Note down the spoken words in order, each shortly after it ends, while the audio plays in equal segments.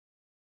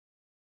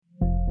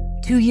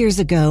2 years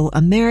ago,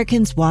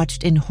 Americans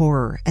watched in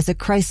horror as a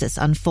crisis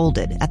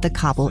unfolded at the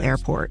Kabul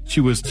airport.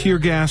 She was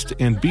tear-gassed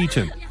and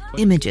beaten.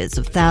 Images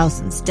of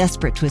thousands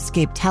desperate to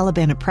escape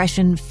Taliban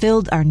oppression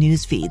filled our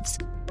news feeds.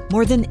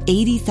 More than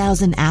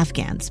 80,000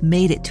 Afghans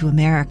made it to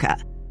America.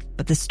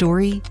 But the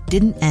story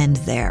didn't end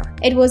there.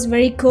 It was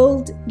very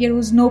cold. There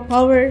was no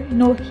power,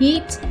 no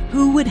heat.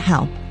 Who would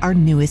help our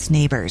newest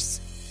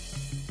neighbors?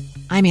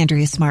 I'm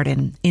Andrea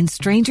Smartin. In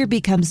Stranger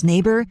Becomes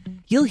Neighbor,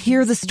 you'll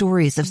hear the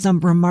stories of some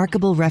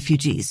remarkable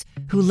refugees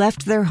who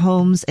left their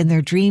homes and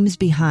their dreams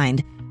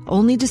behind,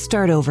 only to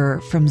start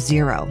over from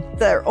zero.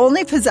 Their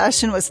only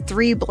possession was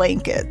 3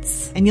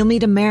 blankets. And you'll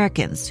meet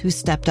Americans who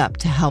stepped up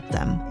to help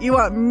them. You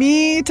want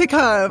me to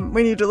come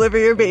when you deliver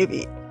your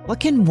baby. What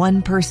can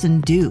one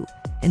person do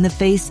in the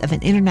face of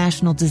an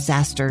international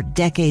disaster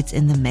decades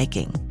in the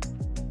making?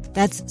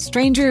 That's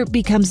Stranger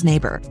Becomes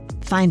Neighbor.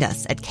 Find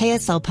us at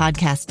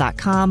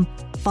kslpodcast.com.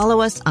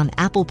 Follow us on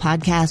Apple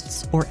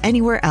Podcasts or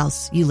anywhere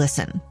else you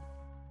listen.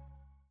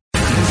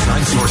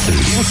 Inside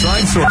Sources.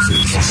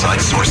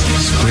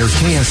 Where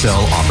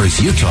KSL offers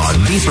Utah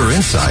deeper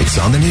insights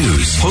on the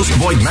news. Host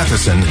Boyd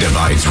Matheson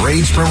divides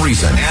rage from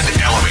reason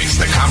and elevates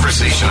the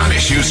conversation on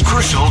issues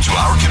crucial to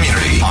our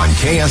community. On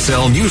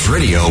KSL News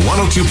Radio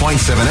 102.7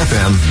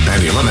 FM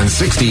and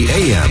 1160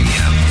 AM.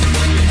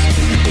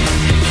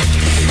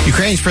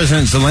 Ukraine's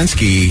President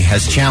Zelensky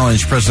has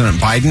challenged President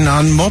Biden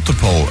on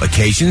multiple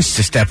occasions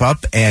to step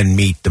up and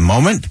meet the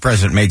moment. The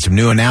president made some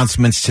new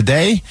announcements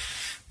today.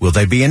 Will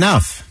they be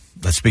enough?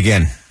 Let's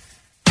begin.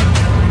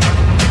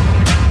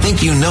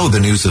 Think you know the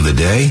news of the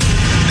day?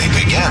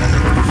 Think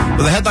again.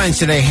 Well, the headlines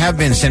today have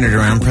been centered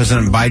around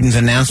President Biden's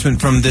announcement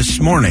from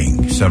this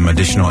morning. Some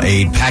additional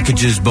aid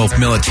packages, both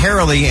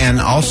militarily and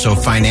also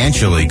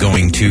financially,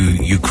 going to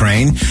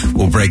Ukraine.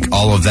 We'll break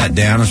all of that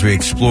down as we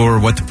explore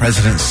what the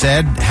president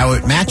said, how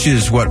it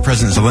matches what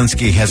President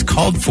Zelensky has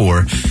called for,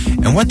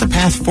 and what the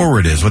path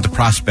forward is, what the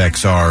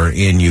prospects are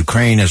in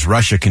Ukraine as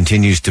Russia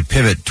continues to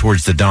pivot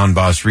towards the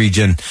Donbas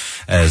region,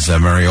 as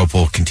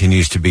Mariupol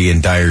continues to be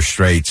in dire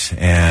straits,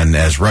 and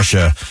as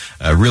Russia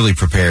really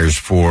prepares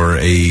for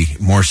a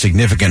more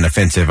significant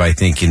offensive, I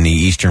think, in the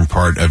eastern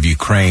part of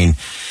Ukraine.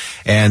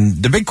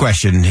 And the big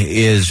question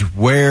is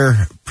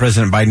where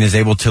President Biden is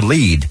able to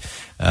lead.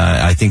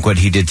 I think what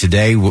he did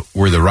today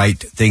were the right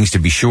things, to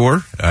be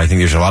sure. I think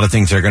there's a lot of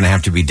things that are going to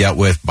have to be dealt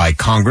with by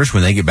Congress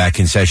when they get back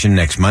in session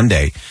next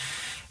Monday.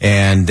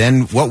 And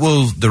then what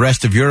will the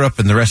rest of Europe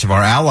and the rest of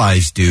our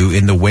allies do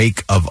in the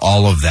wake of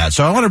all of that?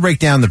 So I want to break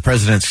down the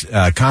president's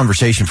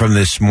conversation from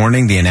this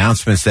morning, the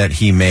announcements that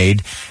he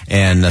made.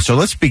 And so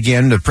let's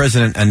begin. The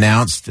president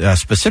announced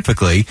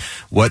specifically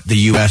what the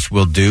U.S.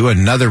 will do,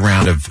 another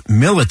round of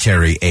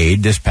military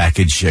aid, this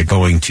package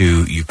going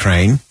to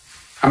Ukraine.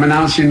 I'm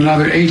announcing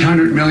another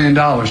 $800 million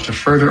to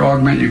further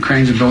augment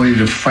Ukraine's ability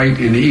to fight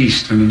in the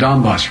east, in the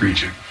Donbas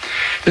region.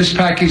 This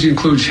package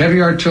includes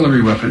heavy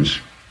artillery weapons,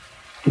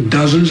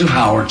 dozens of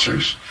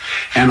howitzers,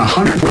 and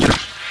 100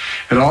 mortars.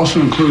 It also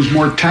includes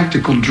more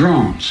tactical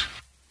drones.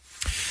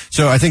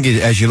 So I think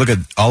as you look at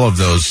all of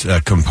those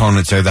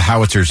components there, the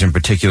howitzers in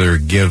particular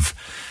give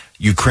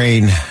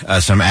Ukraine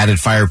some added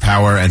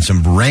firepower and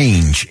some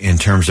range in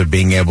terms of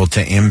being able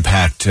to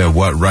impact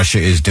what Russia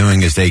is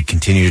doing as they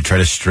continue to try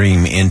to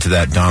stream into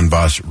that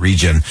Donbas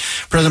region.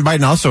 President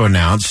Biden also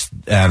announced,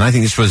 and I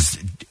think this was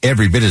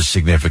every bit as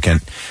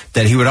significant,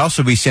 that he would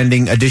also be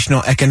sending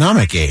additional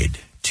economic aid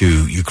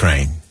to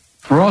Ukraine.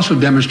 We're also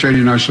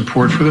demonstrating our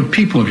support for the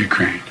people of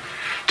Ukraine.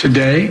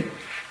 Today,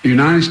 the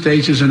United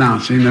States is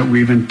announcing that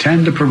we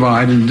intend to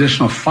provide an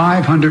additional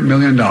 $500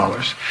 million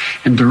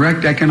in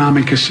direct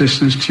economic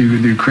assistance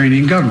to the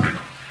Ukrainian government.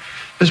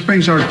 This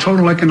brings our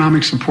total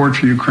economic support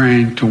for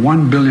Ukraine to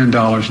 $1 billion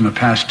in the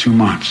past 2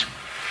 months.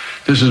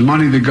 This is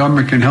money the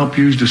government can help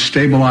use to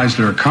stabilize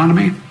their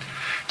economy,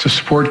 to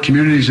support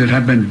communities that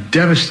have been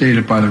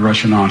devastated by the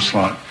Russian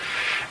onslaught,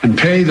 and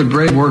pay the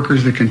brave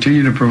workers that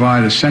continue to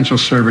provide essential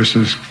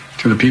services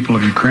to the people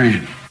of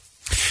Ukraine.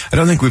 I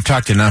don't think we've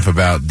talked enough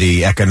about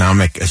the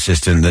economic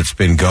assistance that's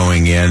been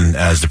going in.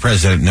 As the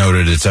president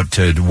noted, it's up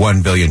to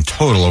 $1 billion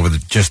total over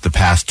just the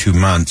past 2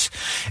 months.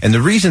 And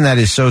the reason that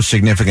is so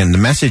significant, the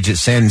message it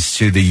sends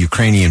to the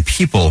Ukrainian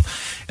people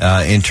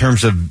in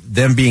terms of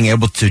them being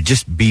able to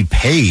just be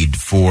paid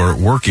for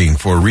working,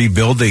 for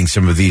rebuilding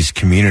some of these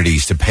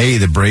communities, to pay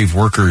the brave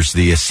workers,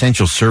 the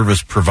essential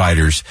service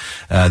providers,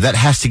 that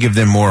has to give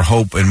them more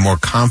hope and more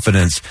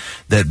confidence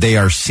that they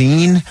are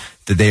seen,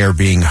 that they are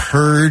being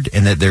heard,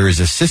 and that there is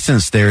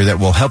assistance there that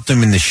will help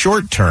them in the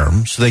short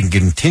term so they can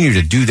continue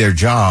to do their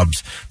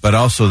jobs, but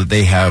also that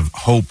they have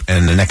hope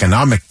and an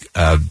economic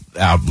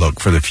outlook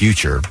for the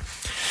future.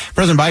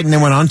 President Biden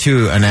then went on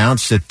to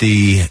announce that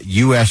the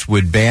U.S.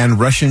 would ban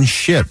Russian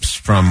ships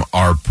from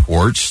our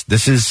ports.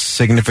 This is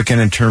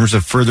significant in terms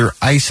of further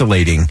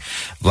isolating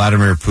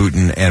Vladimir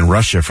Putin and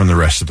Russia from the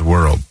rest of the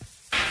world.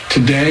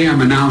 Today,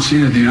 I'm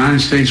announcing that the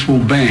United States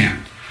will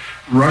ban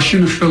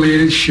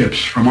Russian-affiliated ships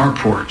from our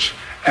ports,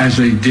 as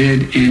they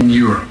did in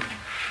Europe.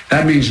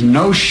 That means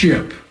no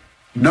ship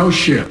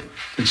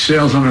that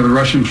sails under the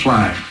Russian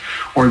flag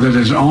or that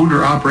is owned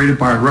or operated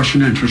by a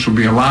Russian interest will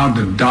be allowed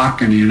to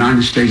dock in the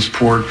United States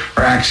port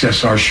or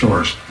access our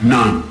shores.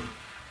 None.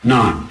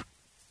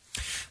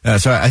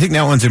 So I think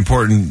that one's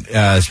important,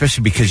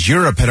 especially because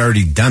Europe had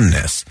already done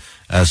this.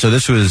 So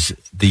this was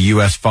the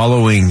U.S.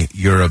 following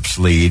Europe's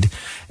lead,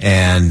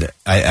 and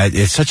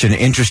it's such an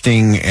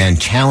interesting and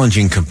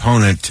challenging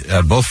component,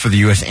 both for the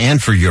U.S.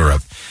 and for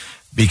Europe,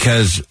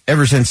 because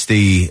ever since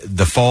the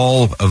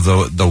fall of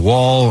the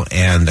wall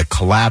and the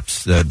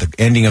collapse, the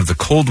ending of the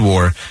Cold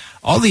War,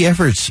 all the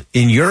efforts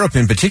in Europe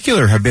in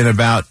particular have been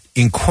about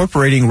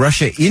incorporating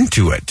Russia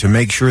into it to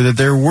make sure that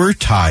there were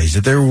ties,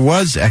 that there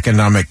was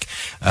economic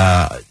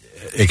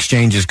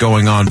exchanges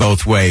going on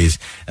both ways.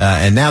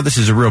 And now this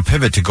is a real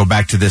pivot to go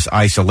back to this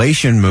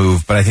isolation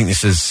move, but I think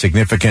this is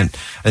significant.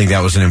 I think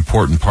that was an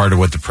important part of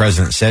what the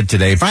president said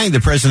today. Finally,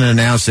 the president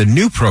announced a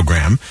new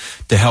program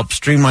to help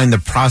streamline the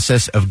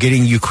process of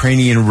getting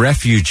Ukrainian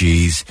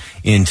refugees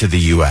into the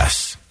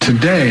U.S.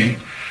 Today,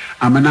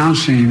 I'm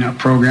announcing a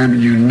program,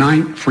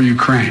 Unite for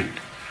Ukraine,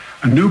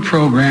 a new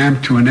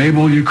program to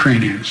enable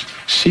Ukrainians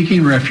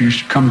seeking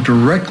refuge to come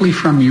directly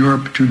from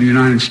Europe to the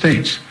United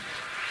States.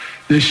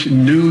 This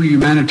new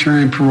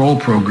humanitarian parole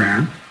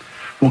program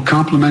will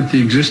complement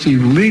the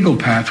existing legal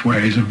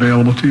pathways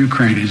available to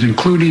Ukrainians,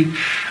 including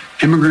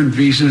immigrant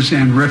visas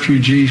and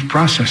refugees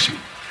processing.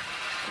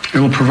 It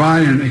will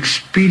provide an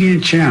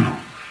expedient channel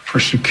for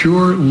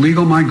secure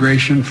legal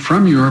migration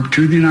from Europe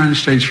to the United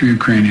States for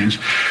Ukrainians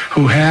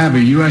who have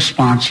a U.S.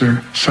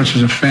 sponsor, such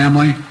as a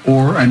family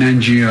or an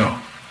NGO.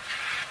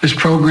 This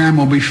program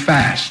will be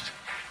fast,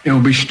 it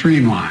will be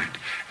streamlined,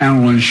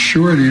 and will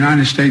ensure the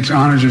United States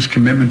honors its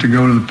commitment to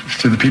go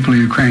to the people of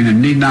Ukraine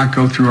and need not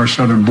go through our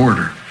southern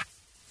border.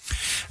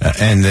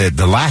 And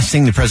the last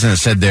thing the president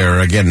said there,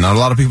 again, not a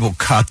lot of people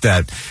caught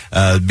that,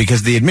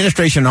 because the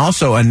administration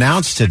also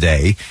announced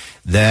today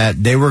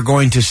that they were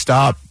going to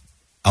stop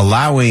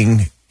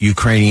allowing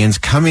Ukrainians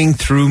coming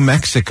through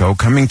Mexico,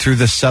 coming through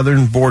the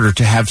southern border,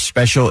 to have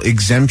special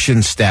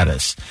exemption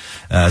status,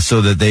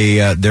 so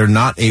that they're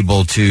not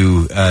able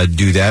to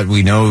do that.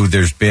 We know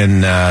there's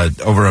been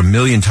over 1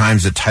 million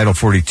times that Title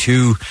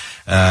 42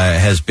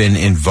 has been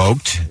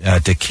invoked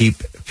to keep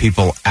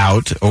people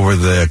out over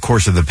the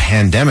course of the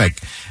pandemic,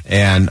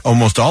 and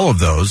almost all of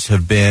those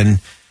have been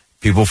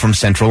people from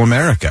Central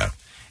America.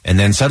 And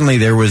then suddenly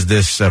there was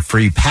this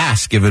free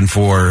pass given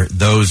for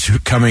those who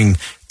coming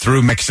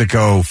through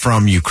Mexico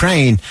from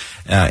Ukraine,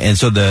 and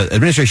so the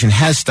administration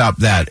has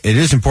stopped that. It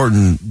is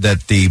important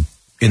that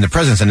in the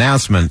president's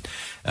announcement,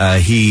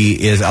 he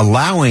is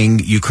allowing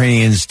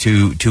Ukrainians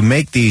to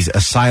make these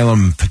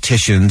asylum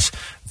petitions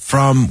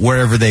from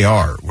wherever they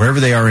are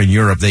in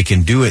Europe. They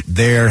can do it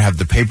there, have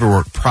the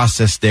paperwork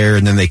processed there,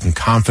 and then they can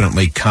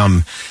confidently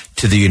come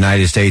to the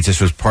United States. This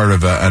was part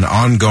of an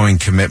ongoing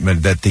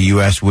commitment that the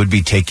U.S. would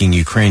be taking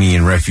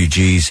Ukrainian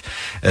refugees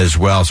as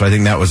well. So I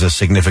think that was a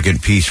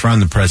significant piece from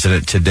the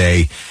president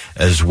today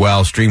as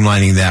well,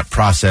 streamlining that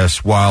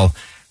process while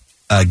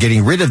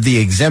getting rid of the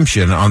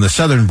exemption on the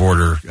southern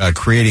border,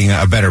 creating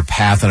a better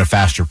path and a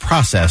faster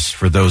process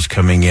for those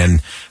coming in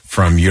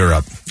from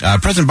Europe.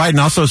 President Biden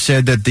also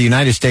said that the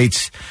United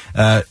States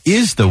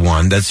is the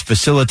one that's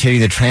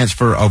facilitating the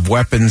transfer of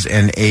weapons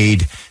and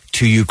aid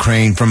to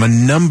Ukraine from a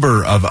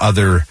number of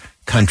other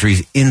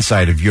countries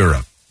inside of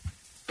Europe.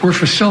 We're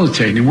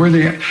facilitating. We're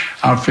the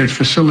outfit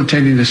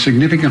facilitating the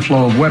significant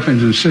flow of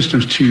weapons and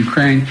systems to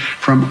Ukraine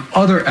from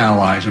other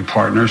allies and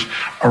partners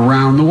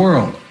around the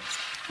world,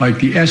 like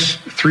the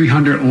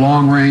S-300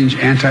 long-range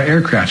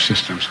anti-aircraft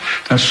systems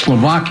that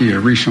Slovakia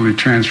recently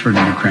transferred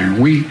to Ukraine.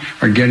 We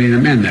are getting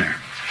them in there.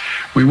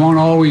 We won't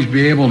always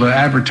be able to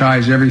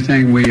advertise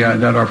everything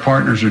that our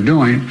partners are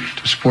doing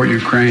to support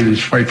Ukraine and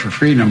fight for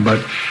freedom,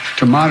 but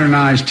to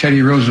modernize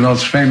Teddy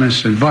Roosevelt's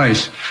famous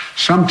advice,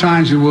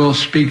 sometimes we will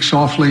speak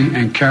softly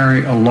and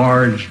carry a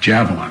large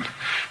javelin,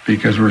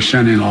 because we're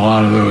sending a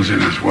lot of those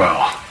in as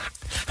well.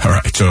 All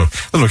right, so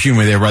a little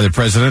humor there by the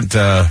president.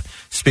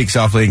 Speak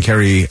softly and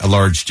carry a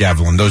large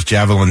javelin. Those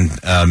javelin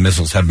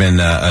missiles have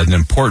been an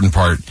important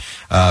part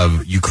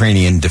of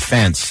Ukrainian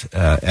defense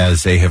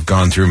as they have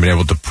gone through and been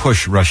able to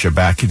push Russia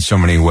back in so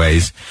many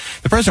ways.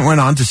 The president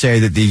went on to say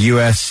that the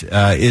U.S.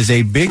 is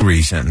a big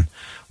reason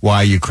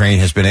why Ukraine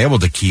has been able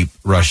to keep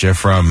Russia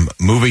from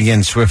moving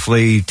in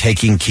swiftly,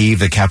 taking Kyiv,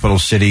 the capital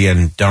city,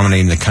 and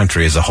dominating the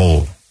country as a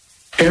whole.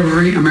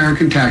 Every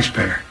American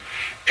taxpayer,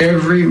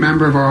 every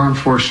member of our armed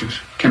forces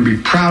can be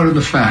proud of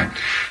the fact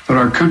that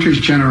our country's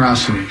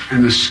generosity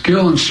and the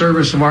skill and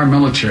service of our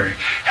military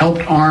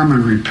helped arm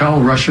and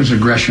repel Russia's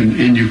aggression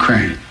in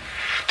Ukraine,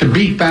 to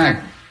beat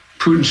back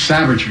Putin's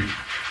savagery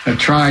that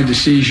tried to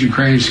seize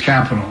Ukraine's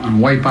capital and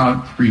wipe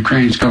out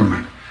Ukraine's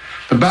government.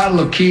 The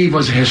Battle of Kyiv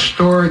was a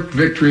historic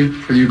victory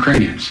for the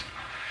Ukrainians.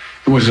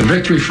 It was a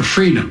victory for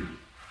freedom,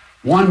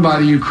 won by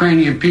the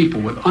Ukrainian people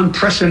with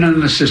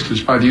unprecedented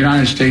assistance by the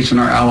United States and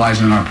our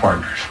allies and our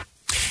partners.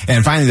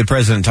 And finally, the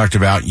president talked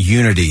about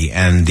unity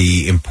and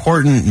the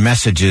important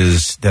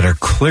messages that are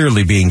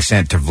clearly being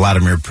sent to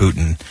Vladimir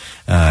Putin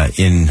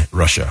in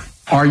Russia.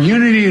 Our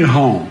unity at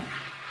home,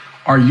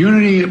 Our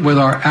unity with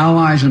our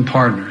allies and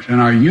partners and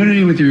our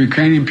unity with the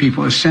Ukrainian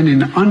people is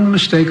sending an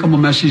unmistakable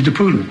message to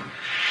Putin.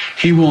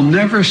 He will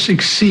never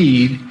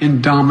succeed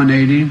in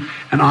dominating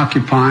and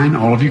occupying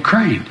all of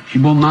Ukraine.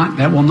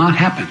 That will not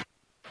happen.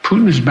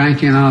 Putin is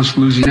banking on us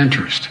losing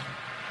interest.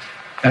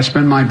 That's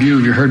been my view.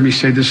 You heard me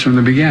say this from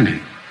the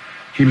beginning.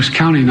 He was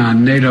counting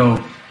on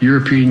NATO,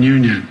 European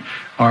Union,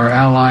 our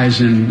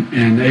allies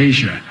in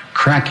Asia,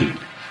 cracking,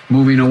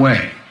 moving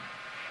away.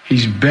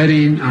 He's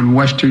betting on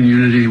Western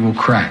unity will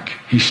crack.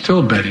 He's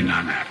still betting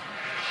on that.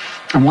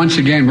 And once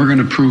again, we're going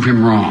to prove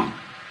him wrong.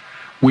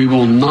 We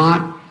will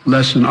not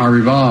lessen our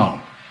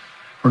resolve.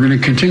 We're going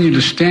to continue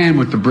to stand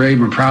with the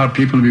brave and proud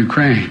people of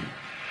Ukraine.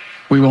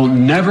 We will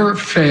never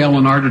fail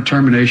in our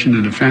determination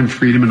to defend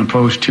freedom and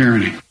oppose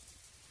tyranny.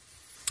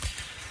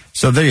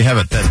 So there you have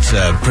it. That's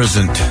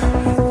President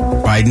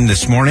Biden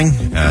this morning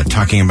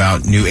talking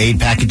about new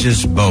aid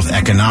packages, both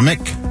economic,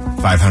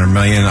 $500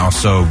 million,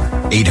 also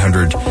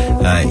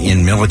 $800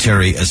 in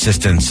military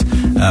assistance.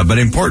 But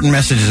important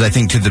messages, I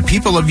think, to the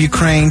people of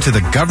Ukraine, to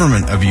the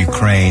government of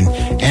Ukraine,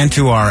 and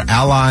to our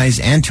allies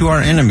and to our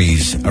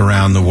enemies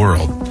around the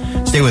world.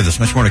 Stay with us.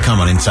 Much more to come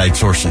on Inside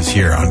Sources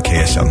here on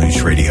KSL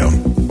News Radio.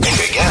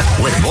 Think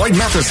again with Boyd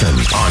Matheson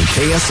on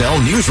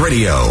KSL News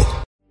Radio.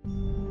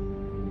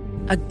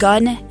 A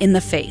gun in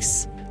the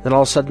face. Then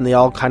all of a sudden they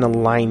all kind of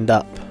lined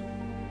up.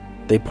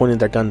 They pointed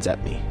their guns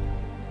at me.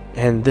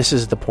 And this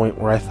is the point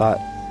where I thought,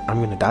 I'm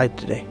going to die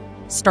today.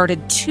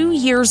 Started 2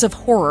 years of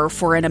horror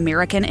for an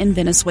American in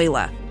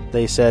Venezuela.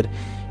 They said,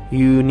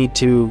 you need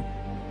to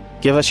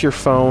give us your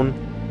phone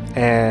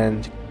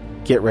and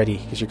get ready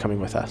because you're coming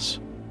with us.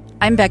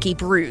 I'm Becky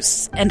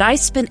Bruce, and I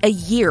spent a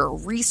year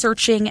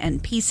researching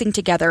and piecing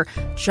together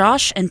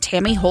Josh and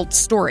Tammy Holt's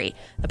story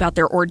about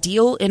their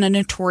ordeal in a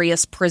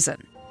notorious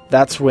prison.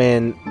 That's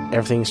when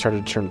everything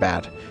started to turn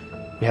bad.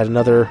 We had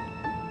another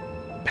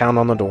pound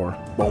on the door.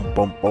 Boom,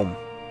 boom, boom.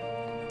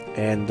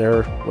 And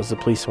there was the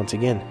police once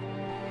again.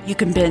 You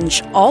can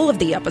binge all of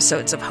the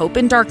episodes of Hope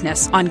in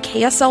Darkness on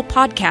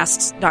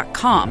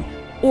KSLPodcasts.com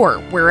or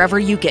wherever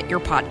you get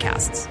your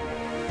podcasts.